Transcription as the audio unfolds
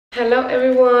Hello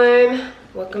everyone,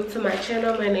 welcome to my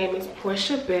channel. My name is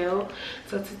Portia Bell.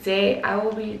 So today I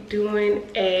will be doing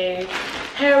a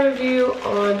hair review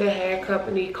on the hair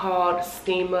company called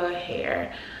Stema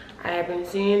Hair. I have been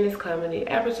seeing this company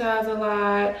advertise a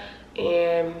lot,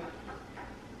 and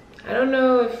I don't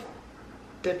know if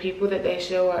the people that they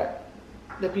show are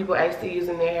the people actually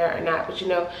using their hair or not, but you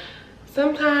know,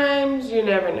 sometimes you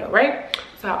never know, right?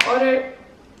 So I ordered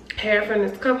hair from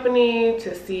this company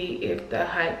to see if the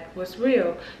hype was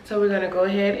real. So we're gonna go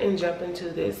ahead and jump into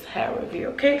this hair review,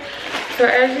 okay? So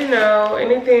as you know,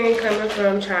 anything coming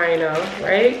from China,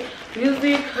 right,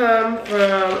 usually come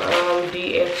from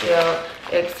DHL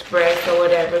Express or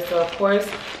whatever. So of course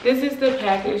this is the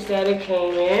package that it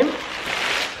came in.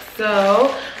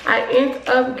 So I ended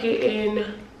up getting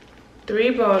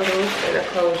 3 bundles and a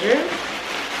closure.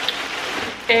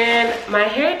 And my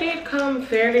hair did come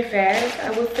fairly fast, I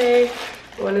would say.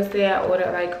 I want to say I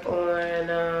ordered like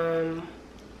on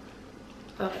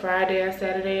a Friday or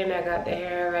Saturday, and I got the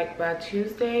hair like by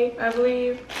Tuesday, I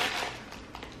believe.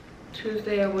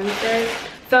 Tuesday or Wednesday.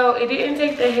 So it didn't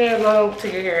take the hair long to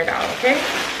get hair out, okay?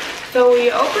 So when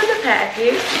you open the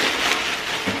package,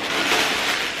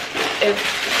 it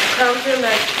comes in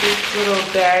like this little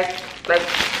bag, like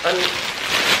a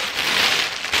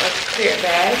clear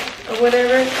bag or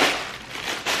whatever.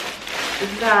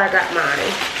 This is how I got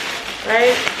mine,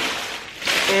 right?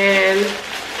 And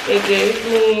it gave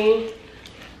me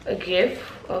a gift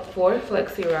of 4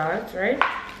 flexi rods, right?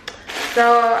 So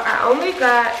I only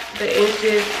got the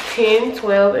inches 10,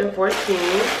 12, and 14.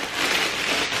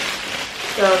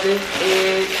 So this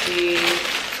is the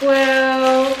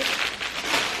 12,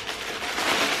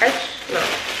 actually, no.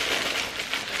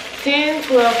 10,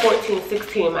 12, 14,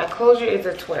 16. My closure is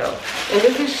a 12. And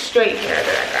this is straight hair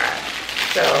that I got.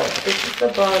 So this is the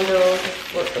bundle. This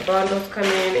is what the bundles come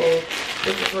in, and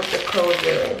this is what the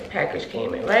closure package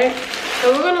came in, right?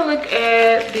 So we're gonna look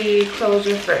at the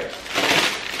closure first.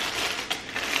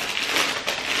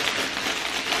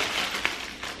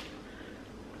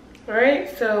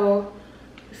 Alright, so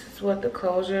this is what the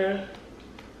closure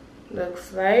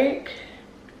looks like.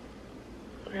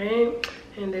 Right?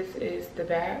 And this is the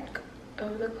back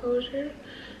of the closure.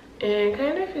 And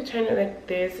kind of if you turn it like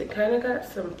this, it kind of got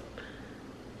some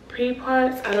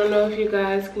pre-parts. I don't know if you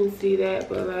guys can see that,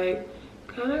 but like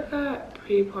kind of got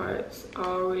pre-parts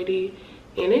already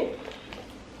in it.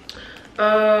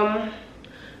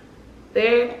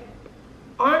 There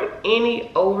aren't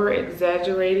any over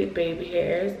exaggerated baby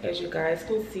hairs, as you guys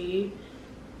can see,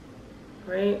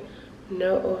 right?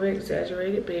 No over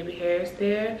exaggerated baby hairs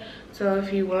there. So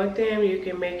if you want them, you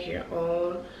can make your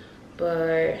own,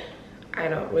 but I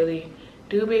don't really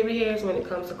do baby hairs when it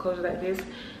comes to closure like this.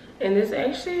 And this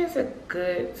actually is a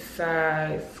good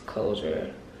size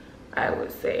closure, I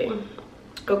would say.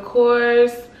 Of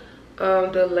course,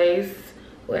 the lace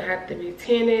would have to be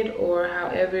tinted, or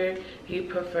however you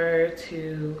prefer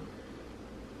to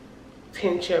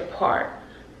tint your part.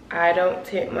 I don't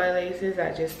tint my laces,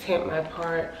 I just tint my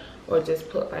part, or just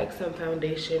put like some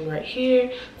foundation right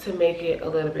here to make it a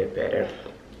little bit better.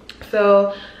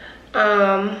 So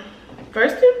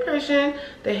first impression,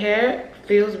 the hair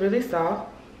feels really soft,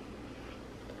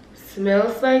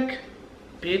 smells like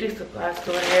beauty supply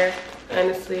store hair.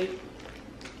 Honestly,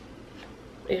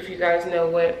 if you guys know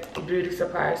what beauty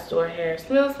supply store hair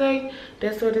smells like,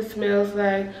 that's what it smells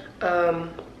like.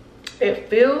 It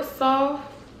feels soft.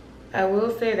 I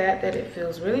will say that it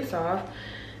feels really soft,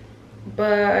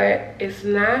 but it's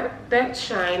not that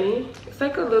shiny. It's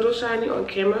like a little shiny on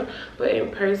camera, but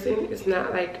in person it's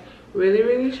not like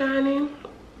really shiny.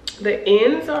 The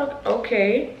ends are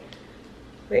okay.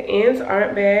 The ends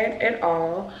aren't bad at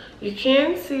all. You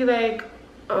can see like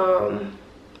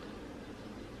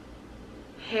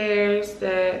hairs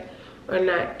that are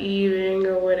not even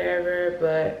or whatever,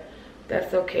 but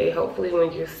that's okay. Hopefully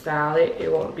when you style it,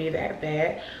 it won't be that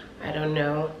bad. I don't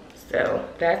know. So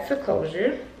that's the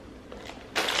closure.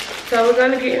 So we're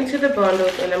going to get into the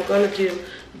bundles, and I'm going to do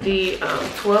the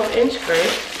 12-inch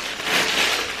first.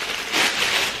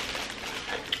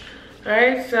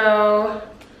 Alright, so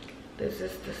this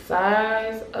is the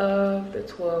size of the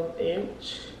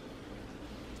 12-inch.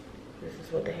 This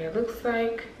is what the hair looks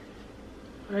like.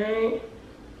 Alright,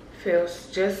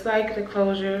 feels just like the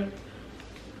closure.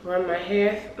 Run my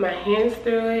hands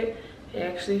through it. It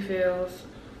actually feels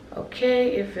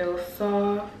okay. It feels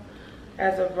soft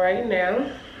as of right now.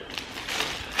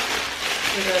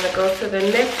 We're gonna go to the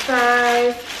next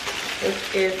size,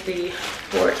 which is the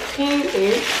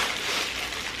 14-inch.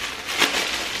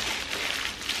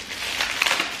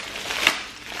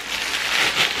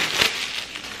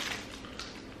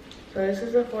 So this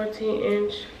is a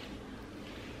 14-inch.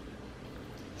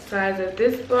 size of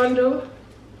this bundle,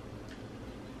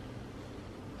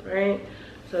 right?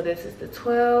 So this is the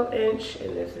 12-inch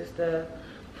and this is the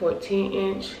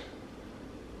 14-inch.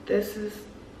 This is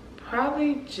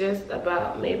probably just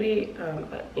about maybe an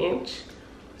inch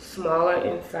smaller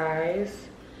in size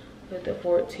with the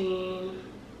 14.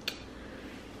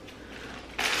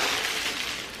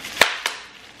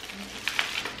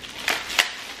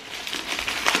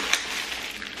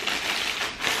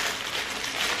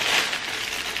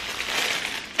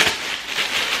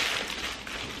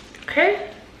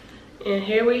 Okay, and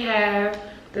here we have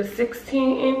the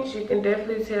 16-inch. You can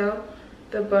definitely tell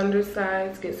the bundle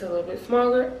size gets a little bit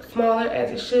smaller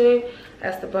as it should.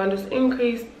 As the bundles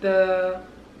increase, the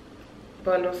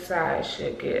bundle size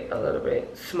should get a little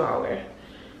bit smaller,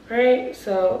 right?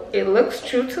 So it looks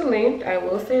true to length, I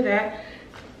will say that.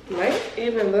 Might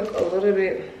even look a little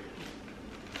bit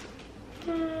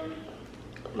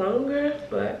longer,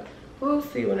 but we'll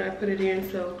see when I put it in.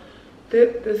 So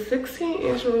the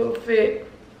 16-inch will fit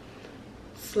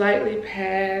slightly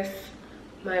past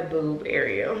my boob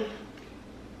area,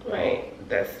 right?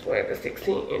 That's where the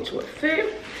 16-inch would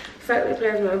fit, slightly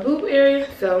past my boob area.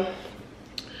 So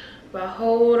if I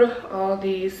hold all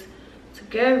these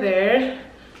together,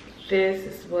 this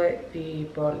is what the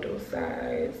bundle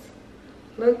size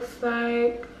looks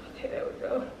like. Okay, there we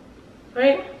go,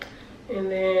 right?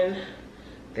 And then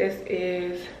this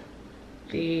is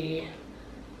the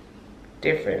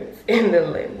difference in the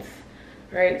length,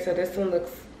 right? So this one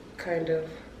looks kind of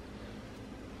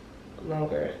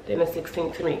longer than a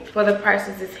 16 to me. For the price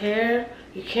of this hair,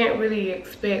 you can't really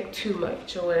expect too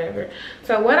much or whatever.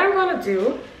 So what I'm gonna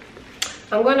do,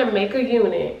 I'm gonna make a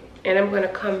unit and I'm gonna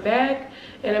come back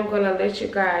and I'm gonna let you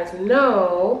guys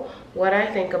know what I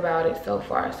think about it so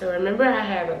far. So remember, I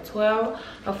have a 12,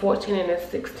 a 14, and a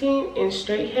 16 in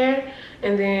straight hair,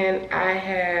 and then I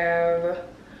have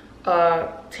a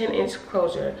 10-inch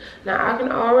closure. Now I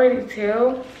can already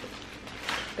tell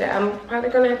that I'm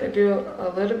probably gonna have to do a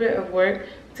little bit of work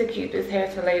to keep this hair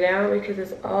to lay down, because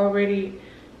it's already,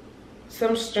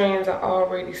 some strands are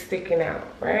already sticking out,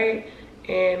 right?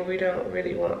 And we don't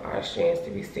really want our strands to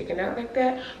be sticking out like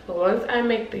that. But once I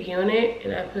make the unit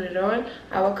and I put it on,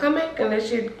 I will come back and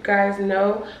let you guys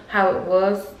know how it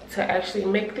was to actually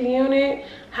make the unit,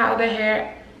 how the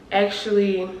hair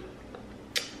actually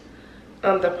so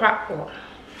I'm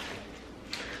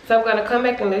gonna come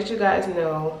back and let you guys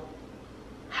know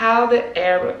how the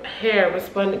hair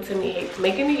responded to me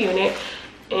making the unit,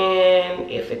 and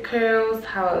if it curls,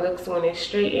 how it looks when it's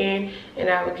straightened,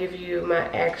 and I will give you my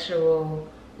actual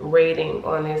rating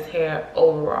on this hair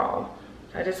overall.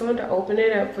 I just wanted to open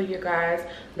it up for you guys,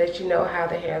 let you know how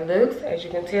the hair looks. As you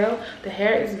can tell, the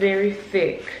hair is very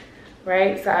thick,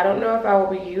 right? So I don't know if I will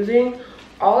be using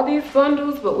all these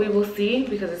bundles, but we will see,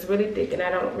 because it's really thick and I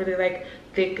don't really like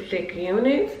thick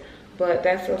units. But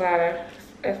that's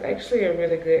actually a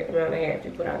really good amount of hair if you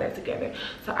put all that together.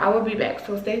 So I will be back,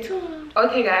 so stay tuned.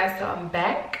 Okay guys, so I'm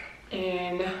back,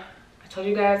 and I told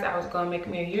you guys I was gonna make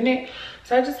me a unit.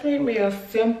 So I just made me a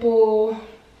simple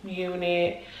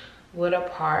unit with a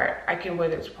part. I can wear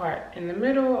this part in the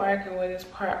middle, or I can wear this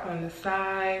part on the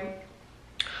side.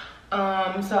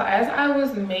 So as I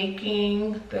was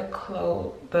making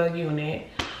the unit,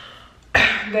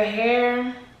 the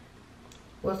hair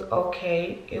was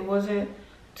okay. It wasn't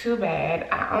too bad.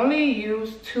 I only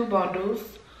used 2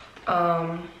 bundles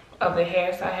of the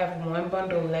hair, so I have 1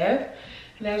 bundle left.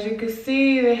 And as you can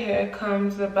see, the hair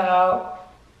comes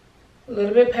about a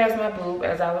little bit past my boob,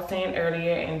 as I was saying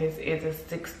earlier, and this is a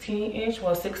 16-inch.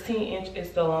 Well, 16-inch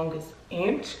is the longest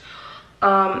inch.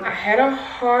 I had a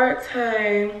hard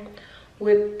time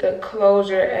with the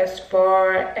closure as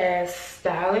far as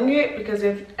styling it, because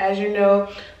as you know,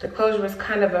 the closure is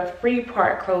kind of a free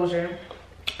part closure.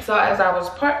 So as I was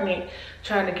parting it,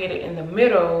 trying to get it in the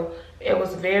middle, it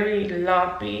was very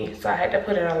lumpy. So I had to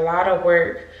put in a lot of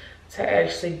work to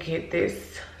actually get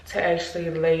this to actually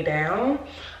lay down.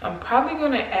 I'm probably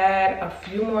gonna add a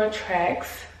few more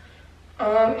tracks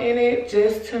in it,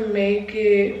 just to make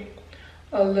it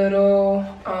a little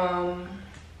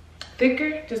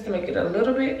thicker, just to make it a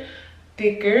little bit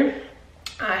thicker.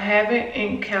 I haven't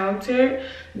encountered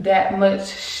that much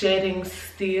shedding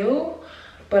still,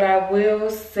 but I will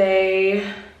say,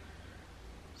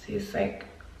 see, it's like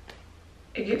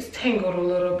it gets tangled a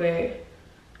little bit,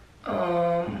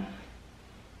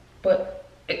 but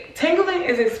tangling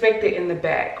is expected in the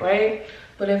back, right?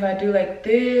 But if I do like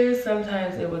this,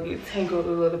 sometimes it will get tangled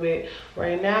a little bit.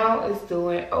 Right now it's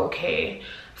doing okay.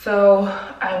 So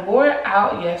I wore it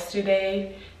out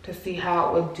yesterday to see how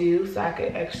it would do, so I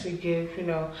could actually give, you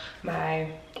know,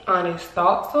 my honest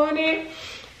thoughts on it.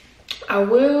 I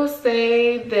will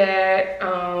say that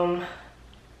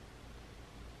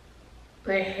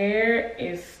the hair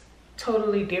is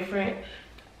totally different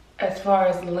as far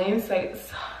as length. Like,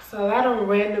 so a lot of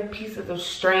random pieces of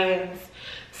strands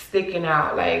sticking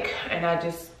out, like, and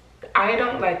I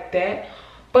don't like that.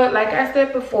 But like I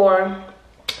said before,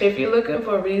 if you're looking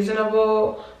for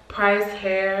reasonable price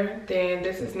hair, then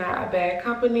this is not a bad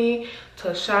company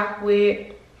to shop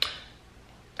with.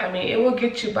 I mean, it will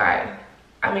get you by.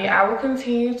 I mean, I will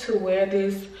continue to wear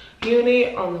this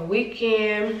unit on the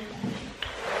weekend.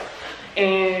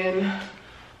 And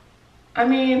I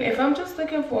mean, if I'm just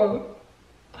looking for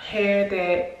hair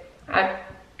that I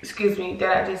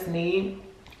just need,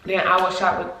 then I will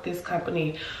shop with this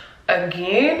company.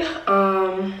 Again,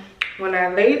 when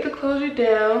I laid the closure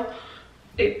down,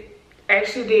 it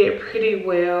actually did pretty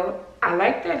well. I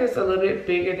like that it's a little bit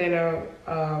bigger than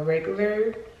a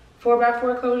regular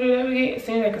 4x4 closure that we get. It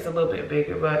seems like it's a little bit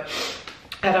bigger, but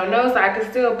I don't know. So I can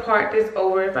still part this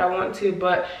over if I want to,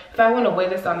 but if I want to wear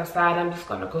this on the side, I'm just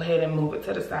going to go ahead and move it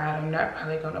to the side. I'm not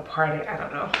probably going to part it. I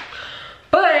don't know.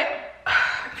 But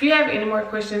if you have any more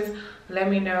questions, let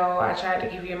me know. I tried to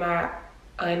give you my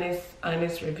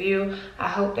honest review. I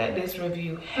hope that this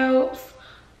review helps.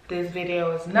 This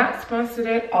video is not sponsored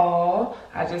at all.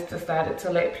 I just decided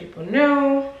to let people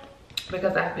know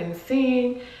because I've been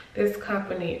seeing this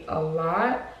company a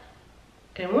lot.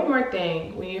 And one more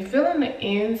thing, when you're feeling the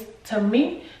ends, to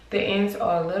me, the ends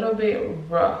are a little bit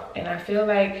rough. And I feel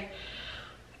like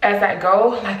as I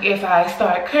go, like if I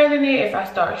start curling it, if I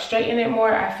start straightening it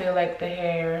more, I feel like the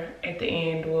hair at the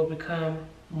end will become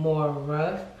more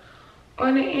rough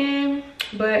on the end.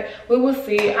 But we will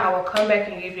see. I will come back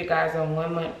and give you guys a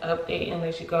 1 month update and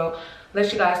let you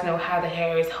guys know how the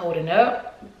hair is holding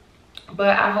up.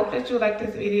 But I hope that you like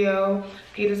this video.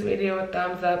 Give this video a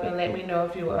thumbs up and let me know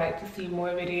if you would like to see more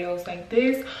videos like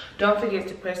this. Don't forget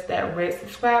to press that red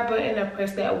subscribe button and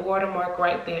press that watermark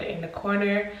right there in the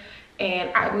corner. And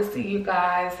I will see you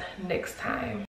guys next time.